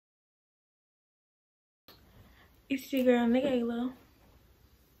It's your girl, Michaela.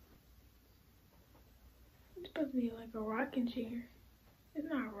 It's supposed to be like a rocking chair. It's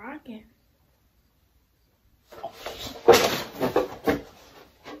not rocking.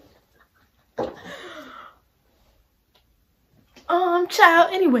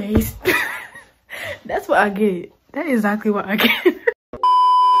 Child, anyways. That's what I get. That is exactly what I get.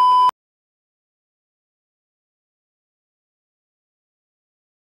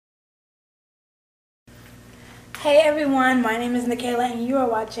 Hey everyone, my name is Michaela and you are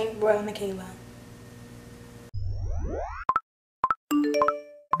watching Royal Michaela.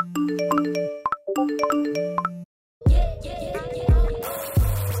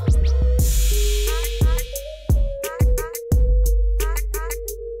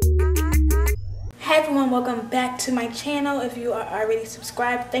 Hey everyone, welcome back to my channel. If you are already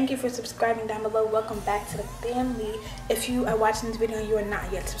subscribed, thank you for subscribing down below. Welcome back to the family. If you are watching this video and you are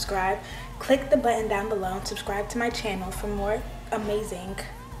not yet subscribed, click the button down below and subscribe to my channel for more amazing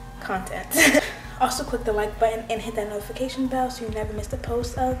content. Also click the like button and hit that notification bell so you never miss a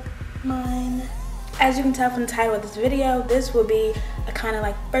post of mine. As you can tell from the title of this video, this will be a kind of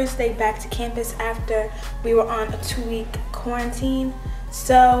like first day back to campus after we were on a 2-week quarantine.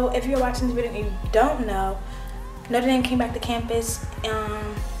 So if you're watching this video and you don't know, Notre Dame came back to campus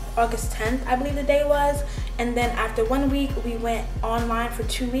August 10th, I believe the day was. And then after 1 week, we went online for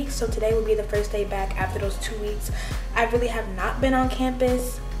 2 weeks. So today will be the first day back after those 2 weeks. I really have not been on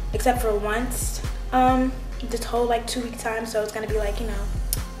campus except for once, this whole like 2-week time. So it's gonna be like, you know,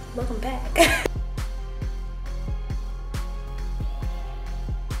 welcome back.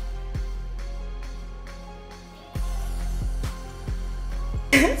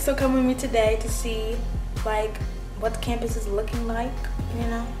 So come with me today to see like what the campus is looking like, you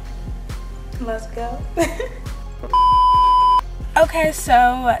know. Let's go. Okay,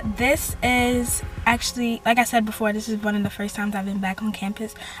 so this is actually, like I said before, this is one of the first times I've been back on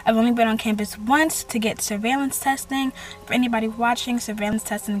campus. I've only been on campus once to get surveillance testing. For anybody watching, surveillance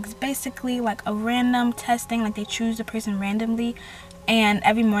testing is basically like a random testing, like they choose a person randomly. And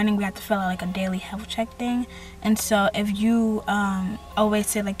every morning we have to fill out like a daily health check thing. And so if you always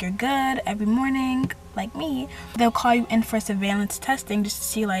say like you're good every morning, like me, they'll call you in for surveillance testing just to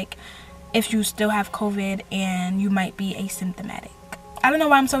see like if you still have COVID and you might be asymptomatic. I don't know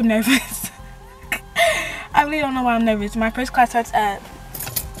why I'm so nervous. I really don't know why I'm nervous. My first class starts at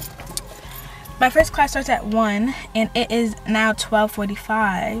 1 and it is now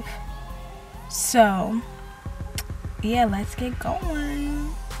 12:45. So yeah, let's get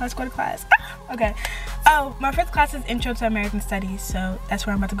going. Let's go to class. Okay. Oh, my first class is Intro to American Studies, so that's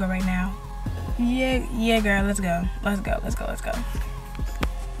where I'm about to go right now. Yeah, girl, let's go. Let's go.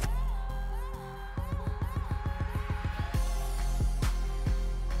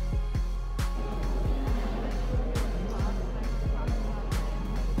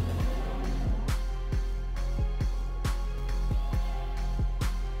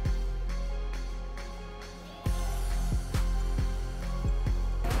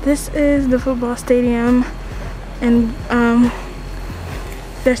 This is the football stadium, and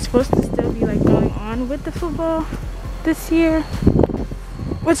they're supposed to still be like going on with the football this year,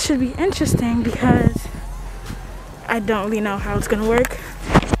 which should be interesting because I don't really know how it's gonna work.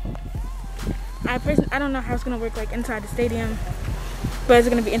 I don't know how it's gonna work like inside the stadium, but it's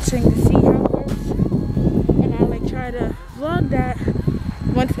gonna be interesting to see how it works, and I'll like try to vlog that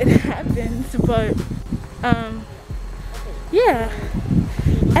once it happens. But yeah,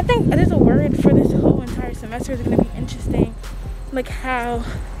 I think there's a word for this whole entire semester. It's gonna be interesting, like how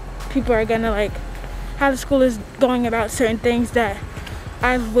people are gonna like, how the school is going about certain things that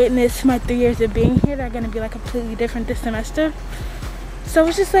I've witnessed my 3 years of being here that are gonna be like completely different this semester. So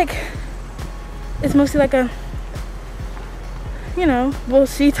it's just like, it's mostly like a, you know, we'll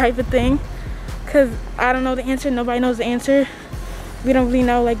see type of thing, because I don't know the answer, nobody knows the answer. We don't really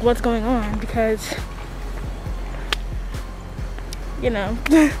know like what's going on because, you know.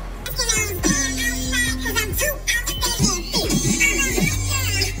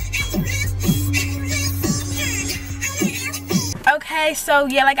 Okay, so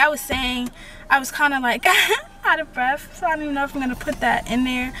yeah, like I was saying, I was kind of like out of breath, so I don't even know if I'm gonna put that in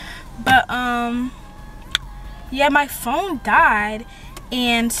there. But yeah, my phone died,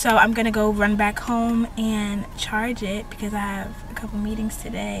 and so I'm gonna go run back home and charge it because I have a couple meetings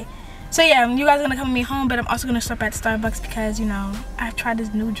today. So yeah, you guys are gonna come with me home, but I'm also gonna stop at Starbucks because, you know, I've tried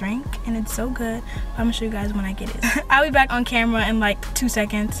this new drink and it's so good. I'm gonna show you guys when I get it. I'll be back on camera in like 2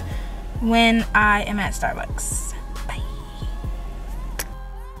 seconds when I am at Starbucks. Bye.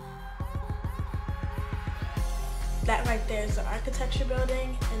 That right there is the architecture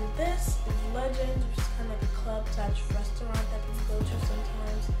building, and this is Legends, which is kind of like a club slash restaurant that people go to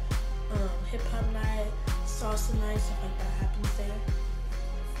sometimes. Hip hop night, salsa night, stuff like that happens there.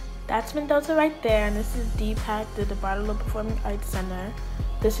 That's Mendoza right there, and this is Deepak, the Bartolo Performing Arts Center.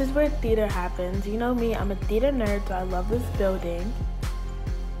 This is where theater happens. You know me, I'm a theater nerd, so I love this building.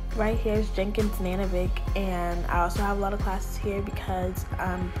 Right here is Jenkins Nanovic, and I also have a lot of classes here because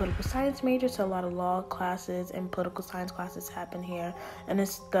I'm a political science major, so a lot of law classes and political science classes happen here. And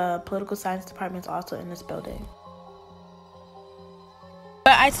the political science department is also in this building.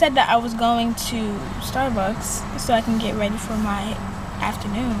 But I said that I was going to Starbucks so I can get ready for my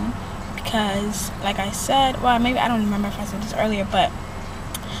afternoon because, like I said, well, maybe I don't remember if I said this earlier, but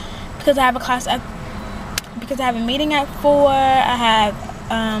because I have a meeting at 4, I have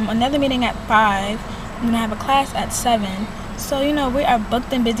another meeting at 5, and I have a class at 7. So, you know, we are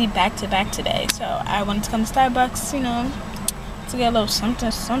booked and busy back to back today. So I wanted to come to Starbucks, you know, to get a little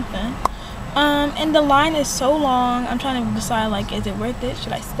something. And the line is so long. I'm trying to decide, like, is it worth it?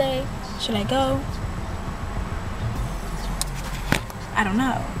 Should I stay? Should I go? I don't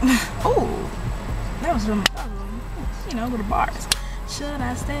know. Oh, that was really, you know, little bars. Should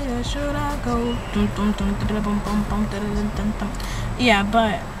I stay or should I go? Yeah,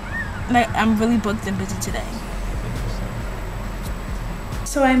 but like, I'm really booked and busy today.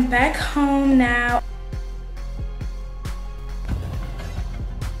 So I'm back home now.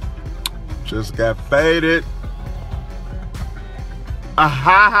 Just got faded.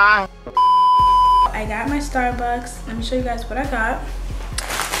 Aha! I got my Starbucks. Let me show you guys what I got.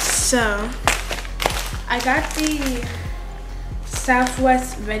 So I got the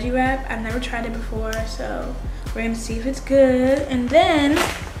Southwest veggie wrap. I've never tried it before, so we're gonna see if it's good. And then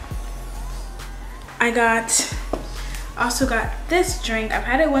I also got this drink. I've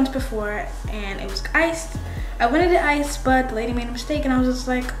had it once before and it was iced. I wanted it iced, but the lady made a mistake and I was just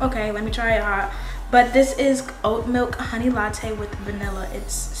like, okay, let me try it hot. But this is oat milk honey latte with vanilla.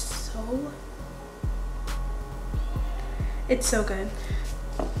 It's so good.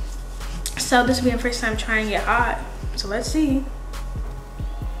 So this will be my first time trying it hot. So let's see.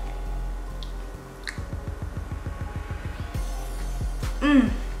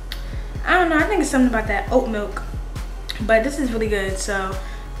 I don't know, I think it's something about that oat milk, but this is really good. So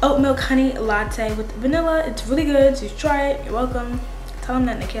oat milk honey latte with vanilla, it's really good. So you try it, you're welcome. Tell them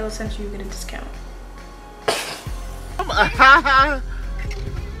that Nikayla sent you, get a discount.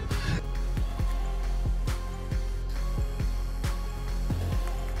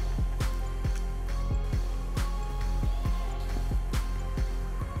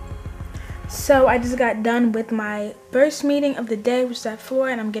 So I just got done with my first meeting of the day, which is at 4,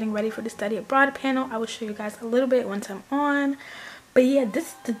 and I'm getting ready for the study abroad panel. I will show you guys a little bit once I'm on. But yeah, this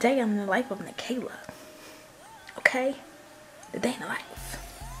is the day in the life of Nikayla. Okay? The day in the life.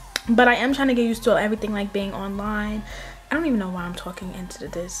 But I am trying to get used to everything, like being online. I don't even know why I'm talking into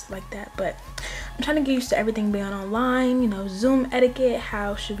this like that, but I'm trying to get used to everything being online, you know, Zoom etiquette,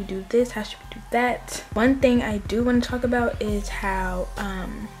 how should we do this, how should we do that. One thing I do want to talk about is how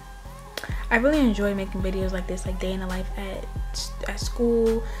I really enjoy making videos like this, like day in the life at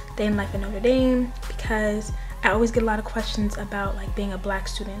school, day in the life at Notre Dame, because I always get a lot of questions about like being a black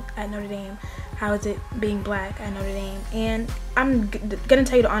student at Notre Dame. How is it being black at Notre Dame? And I'm gonna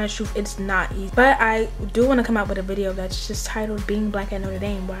tell you the honest truth, it's not easy. But I do want to come out with a video that's just titled Being Black at Notre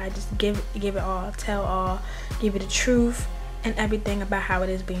Dame, where I just give it all, tell all, give it the truth and everything about how it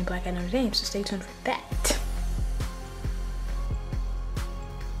is being black at Notre Dame. So stay tuned for that.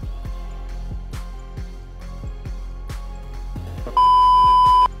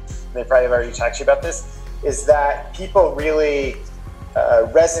 They probably have already talked to you about this, is that people really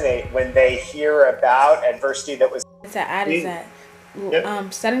resonate when they hear about adversity that was... To add is that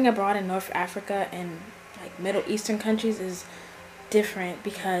studying abroad in North Africa and like Middle Eastern countries is different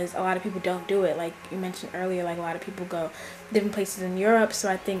because a lot of people don't do it. Like you mentioned earlier, like a lot of people go different places in Europe. So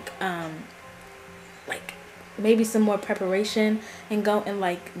I think like maybe some more preparation and go and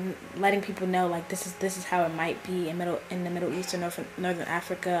like letting people know like this is how it might be in the Middle East or Northern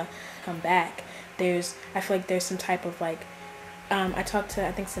Africa. Come back, I feel like there's some type of like I talked to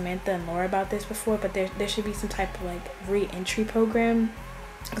I think Samantha and Laura about this before, but there should be some type of like re-entry program,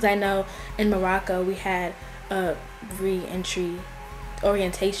 because I know in Morocco we had a re-entry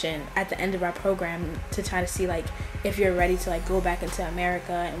orientation at the end of our program to try to see like if you're ready to like go back into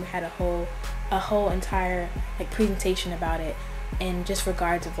America, and we had a whole entire like presentation about it, and just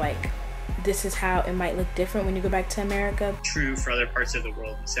regards of like this is how it might look different when you go back to America. True for other parts of the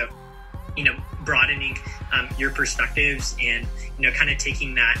world. So, you know, broadening your perspectives and, you know, kind of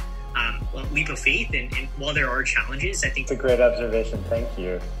taking that leap of faith. And while there are challenges, I think it's a great observation. Thank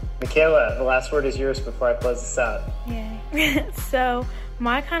you. Michaela, the last word is yours before I close this out. Yay. So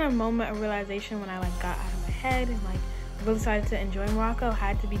my kind of moment of realization when I like got out of my head and like really started to enjoy Morocco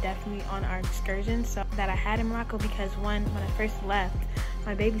had to be definitely on our excursion so that I had in Morocco, because when I first left,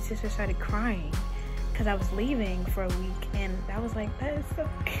 my baby sister started crying because I was leaving for a week, and I was like,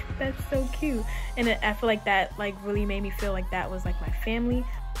 that's so cute. And I feel like that like really made me feel like that was like my family.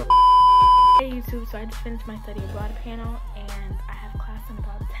 Hey YouTube, so I just finished my study abroad panel and I have class in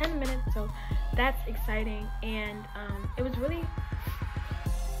about 10 minutes, so that's exciting. And it was really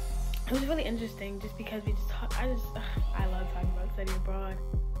interesting just because we just talk, I love talking about study abroad.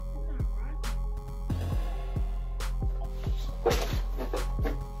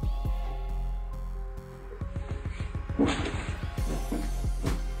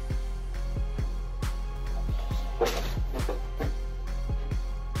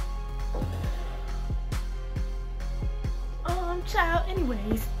 Child,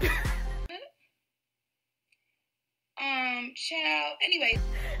 anyways. Child, anyways.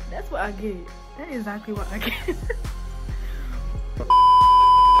 That's what I get. That is exactly what I get.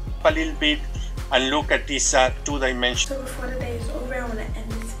 A little bit and look at this 2-dimensional. So before the day is over, I want to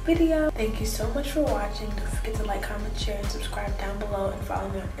end this video. Thank you so much for watching. Don't forget to like, comment, share, and subscribe down below, and follow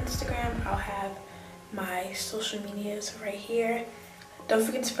me on Instagram. I'll have my social medias right here. Don't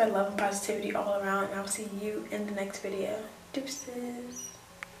forget to spread love and positivity all around, and I'll see you in the next video. Deuces.